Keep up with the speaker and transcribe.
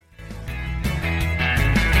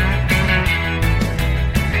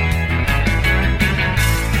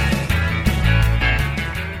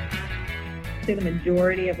say the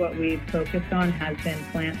majority of what we've focused on has been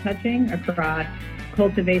plant touching across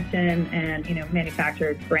cultivation and,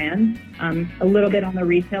 manufactured brands. A little bit on the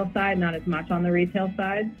retail side, not as much on the retail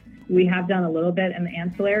side. We have done a little bit in the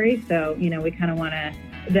ancillary, so, we kind of want to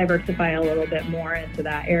diversify a little bit more into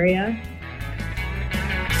that area.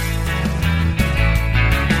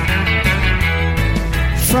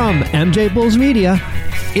 From MJ Bulls Media,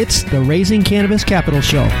 it's the Raising Cannabis Capital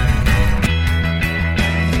Show.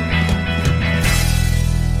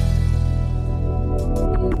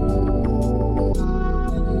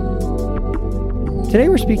 Today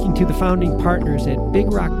we're speaking to the founding partners at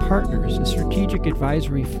Big Rock Partners, a strategic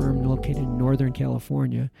advisory firm located in Northern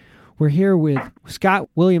California. We're here with Scott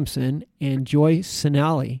Williamson and Joy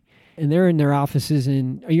Sinelli, and they're in their offices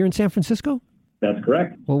are you in San Francisco? That's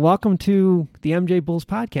correct. Well, welcome to the MJ Bulls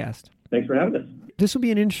podcast. Thanks for having us. This will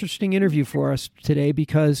be an interesting interview for us today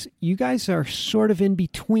because you guys are sort of in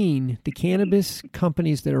between the cannabis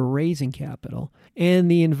companies that are raising capital and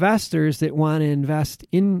the investors that want to invest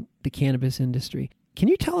in the cannabis industry. Can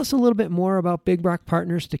you tell us a little bit more about Big Rock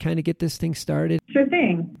Partners to kind of get this thing started? Sure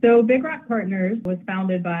thing. So Big Rock Partners was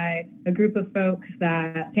founded by a group of folks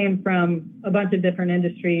that came from a bunch of different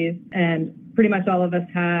industries, and pretty much all of us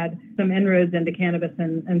had some inroads into cannabis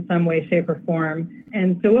in some way, shape, or form.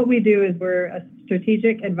 And so what we do is we're a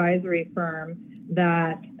strategic advisory firm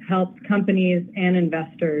that helps companies and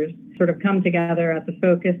investors sort of come together at the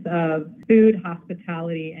focus of food,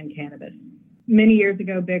 hospitality, and cannabis. Many years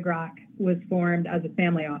ago, Big Rock was formed as a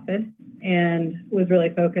family office and was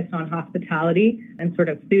really focused on hospitality and sort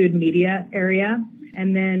of food media area.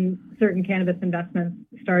 And then certain cannabis investments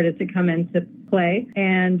started to come into play.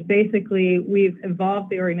 And basically, we've evolved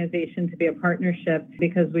the organization to be a partnership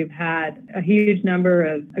because we've had a huge number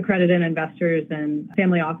of accredited investors and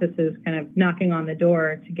family offices kind of knocking on the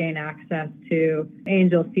door to gain access to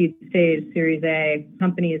angel, seed stage, Series A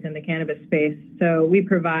companies in the cannabis space. So we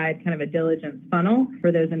provide kind of a diligence funnel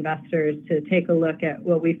for those investors to take a look at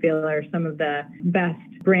what we feel are some of the best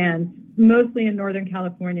brands, mostly in Northern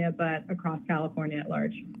California, but across California at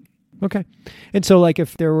large. Okay. And so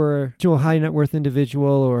if there were a high net worth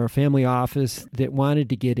individual or a family office that wanted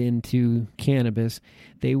to get into cannabis,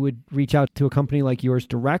 they would reach out to a company like yours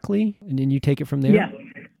directly, and then you take it from there?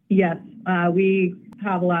 Yes. We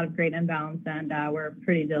have a lot of great inbounds, and we're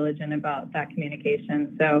pretty diligent about that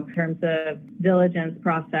communication. So in terms of diligence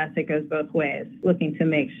process, it goes both ways, looking to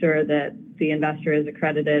make sure that the investor is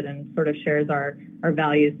accredited and sort of shares our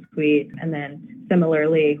values suite, and then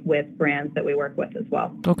similarly with brands that we work with as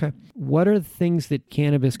well. Okay. What are the things that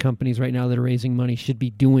cannabis companies right now that are raising money should be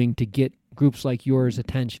doing to get groups like yours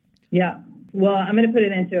attention? Yeah. Well, I'm going to put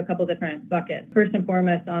it into a couple different buckets. First and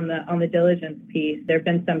foremost, on the diligence piece, there have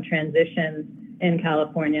been some transitions in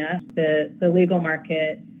California. The legal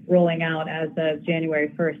market rolling out as of January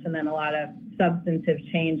 1st, and then a lot of substantive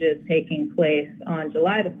changes taking place on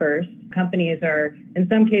July the 1st. Companies are, in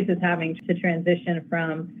some cases, having to transition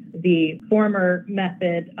from the former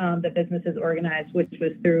method that business is organized, which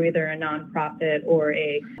was through either a nonprofit or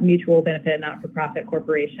a mutual benefit not-for-profit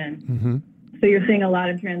corporation. Mm-hmm. So you're seeing a lot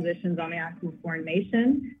of transitions on the actual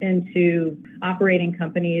formation into operating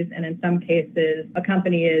companies. And in some cases, a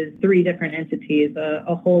company is three different entities,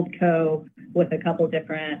 a holdco with a couple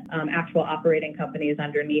different actual operating companies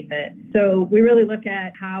underneath it. So we really look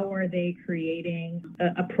at how are they creating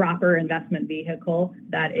a proper investment vehicle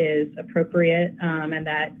that is appropriate and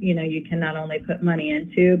that, you can not only put money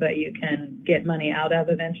into, but you can get money out of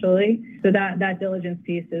eventually. So that diligence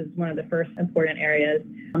piece is one of the first important areas.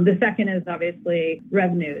 The second is obviously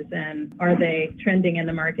revenues, and are they trending in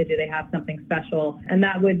the market? Do they have something special? And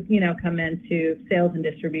that would, come into sales and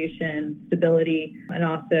distribution, stability, and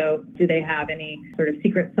also do they have any sort of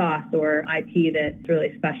secret sauce or IP that's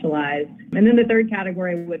really specialized? And then the third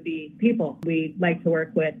category would be people. We like to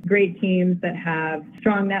work with great teams that have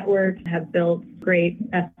strong networks, have built great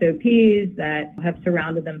SOPs, that have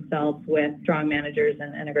surrounded themselves with strong managers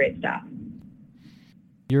and a great staff.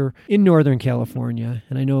 You're in Northern California,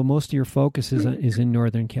 and I know most of your focus is in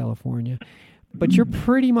Northern California, but you're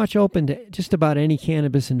pretty much open to just about any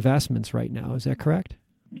cannabis investments right now. Is that correct?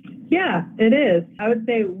 Yeah, it is. I would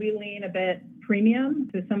say we lean a bit premium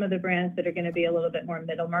to some of the brands that are going to be a little bit more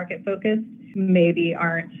middle market focused, maybe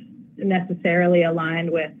aren't necessarily aligned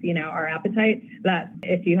with, our appetite. That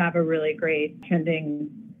if you have a really great trending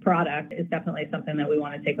product is definitely something that we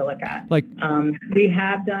want to take a look at. We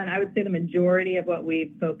have done, I would say the majority of what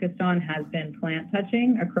we've focused on has been plant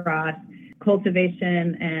touching across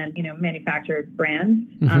cultivation and, manufactured brands.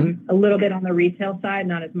 Mm-hmm. A little bit on the retail side,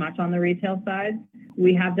 not as much on the retail side.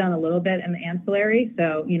 We have done a little bit in the ancillary.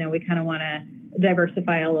 So, we kind of want to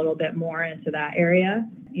diversify a little bit more into that area.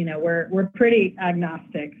 We're pretty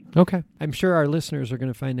agnostic. Okay. I'm sure our listeners are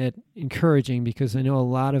going to find that encouraging, because I know a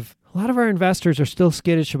lot of our investors are still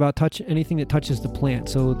skittish about anything that touches the plant.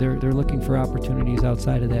 So they're looking for opportunities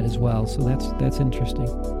outside of that as well. So that's interesting.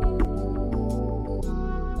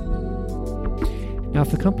 Now, if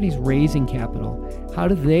the company's raising capital, how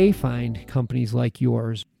do they find companies like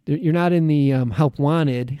yours? You're not in the help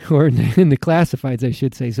wanted, or in the classifieds, I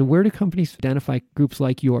should say. So where do companies identify groups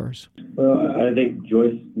like yours? Well, I think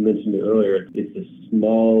Joyce mentioned it earlier. It's a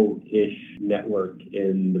small-ish network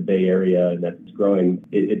in the Bay Area, and that's growing.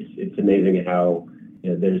 It's amazing how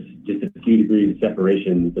there's just a few degrees of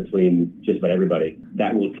separation between just about everybody.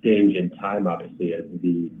 That will change in time, obviously, as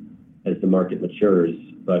the market matures.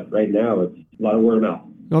 But right now, it's a lot of word of mouth.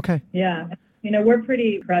 Okay. Yeah. We're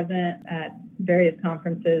pretty present at various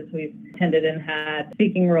conferences. We've attended and had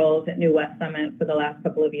speaking roles at New West Summit for the last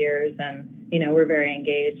couple of years. And, we're very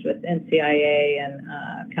engaged with NCIA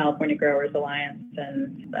and California Growers Alliance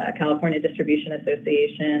and California Distribution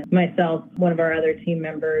Association. Myself, one of our other team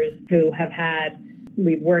members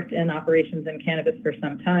we've worked in operations in cannabis for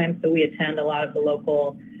some time. So we attend a lot of the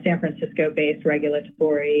local San Francisco-based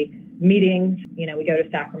regulatory meetings. We go to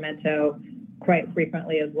Sacramento quite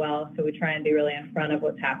frequently as well. So we try and be really in front of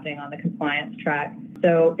what's happening on the compliance track.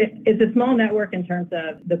 So it's a small network in terms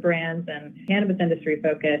of the brands and cannabis industry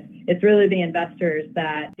focus. It's really the investors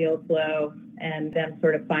that deal flow, and them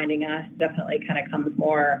sort of finding us definitely kind of comes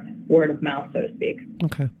more word of mouth, so to speak.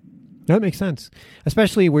 Okay. That makes sense,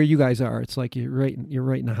 especially where you guys are. It's like you're right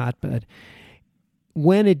in the hotbed.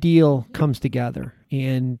 When a deal comes together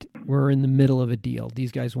and we're in the middle of a deal,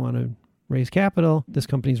 these guys want to raise capital, this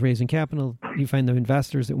company's raising capital, you find the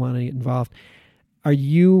investors that want to get involved. Are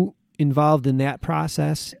you involved in that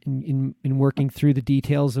process, in working through the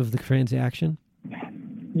details of the transaction?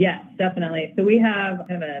 Yes, definitely. So we have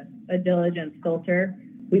kind of a diligence filter.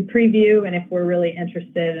 We preview, and if we're really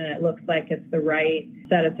interested and it looks like it's the right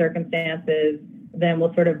set of circumstances, then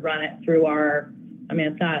we'll sort of run it through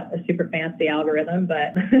it's not a super fancy algorithm,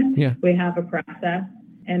 but yeah. We have a process.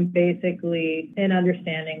 And basically, in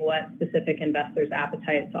understanding what specific investors'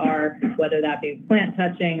 appetites are, whether that be plant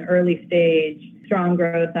touching, early stage, strong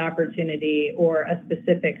growth opportunity, or a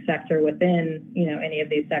specific sector within, any of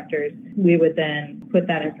these sectors, we would then put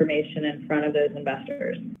that information in front of those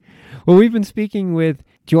investors. Well, we've been speaking with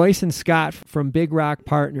Joyce and Scott from Big Rock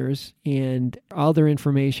Partners, and all their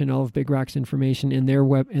information, all of Big Rock's information, and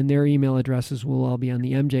their email addresses will all be on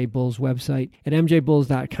the MJ Bulls website at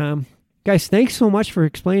mjbulls.com. Guys, thanks so much for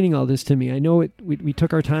explaining all this to me. I know we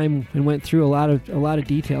took our time and went through a lot of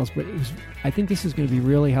details, but I think this is going to be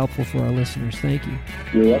really helpful for our listeners. Thank you.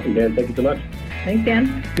 You're welcome, Dan. Thank you so much. Thanks,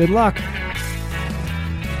 Dan. Good luck.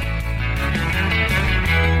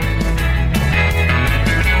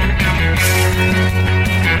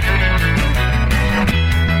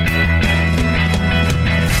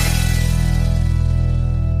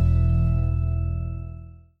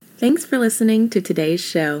 Thanks for listening to today's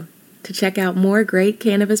show. To check out more great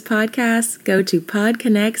cannabis podcasts, go to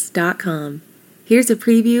podconnects.com. Here's a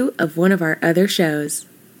preview of one of our other shows.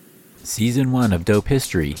 Season 1 of Dope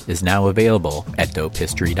History is now available at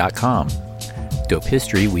dopehistory.com. Dope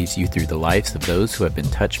History weaves you through the lives of those who have been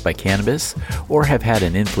touched by cannabis or have had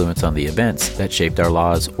an influence on the events that shaped our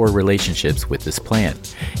laws or relationships with this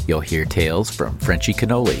plant. You'll hear tales from Frenchie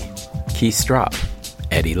Cannoli, Keith Strop,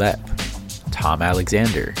 Eddie Lepp, Tom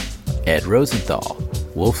Alexander, Ed Rosenthal,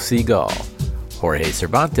 Wolf Seagal, Jorge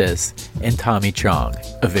Cervantes, and Tommy Chong.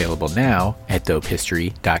 Available now at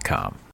dopehistory.com.